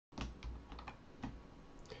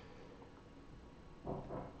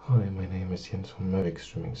Hi, my name is Jens from Mavic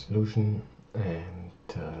Streaming Solution, and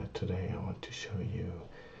today I want to show you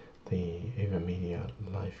the Avermedia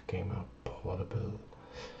Live Gamer Portable.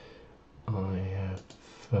 I have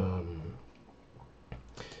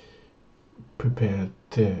prepared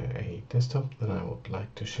a desktop that I would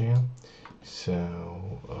like to share. So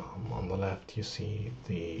on the left you see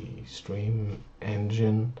the stream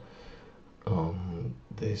engine.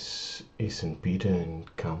 This is in beta and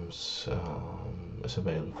comes is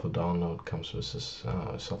available for download, comes with this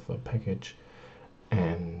software package,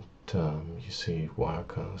 and you see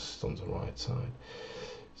Wirecast on the right side.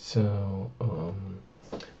 So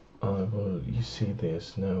you see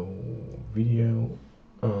there's no video.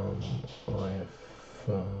 I have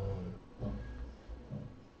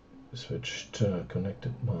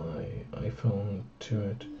connected my iPhone to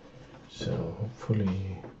it, so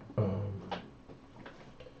hopefully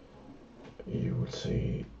you will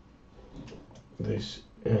see this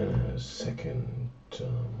in a second,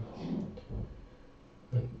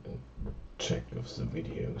 and check of the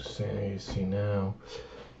video. So you see now,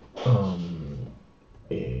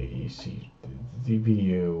 you see the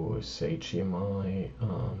video is HDMI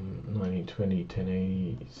 1920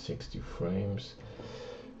 1080 60 frames.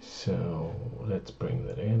 So let's bring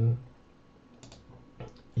that in.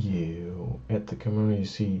 You at the camera, you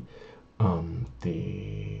see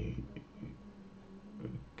the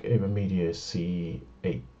AverMedia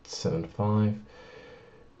C875.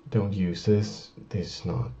 Don't use this. This is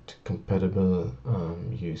not compatible.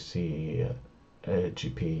 Use the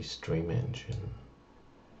LGP stream engine.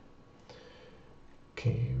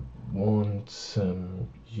 Okay, once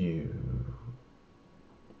you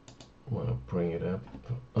want to bring it up,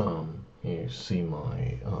 you see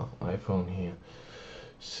my iPhone here,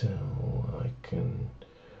 so I can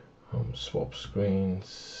swap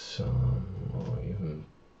screens or even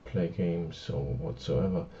play games or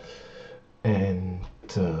whatsoever, and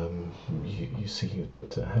you see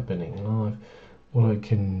it happening live. What I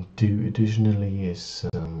can do additionally is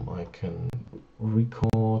I can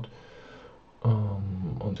record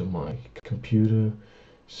onto my computer.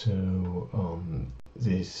 So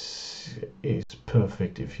this is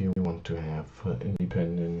perfect if you want to have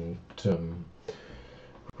independent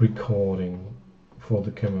recording for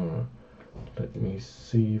the camera. Let me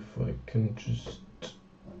see if I can just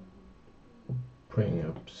bring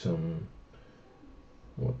up some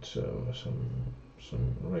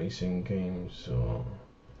racing games, or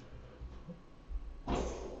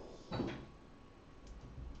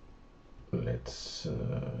let's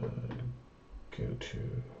go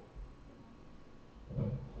to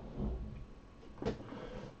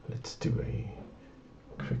let's do a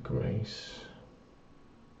quick race.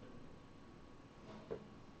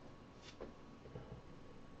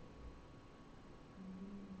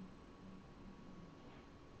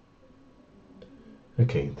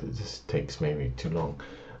 Okay, this takes maybe too long.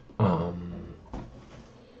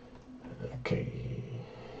 Okay,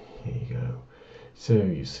 here you go. So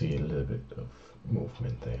you see a little bit of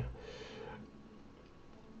movement there.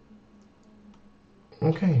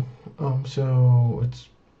 Okay, so it's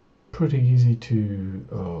pretty easy to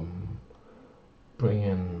bring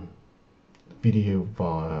in video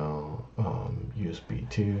via USB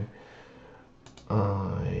 2.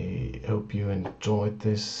 I hope you enjoyed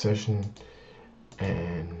this session,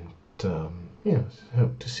 and yes,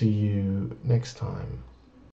 hope to see you next time.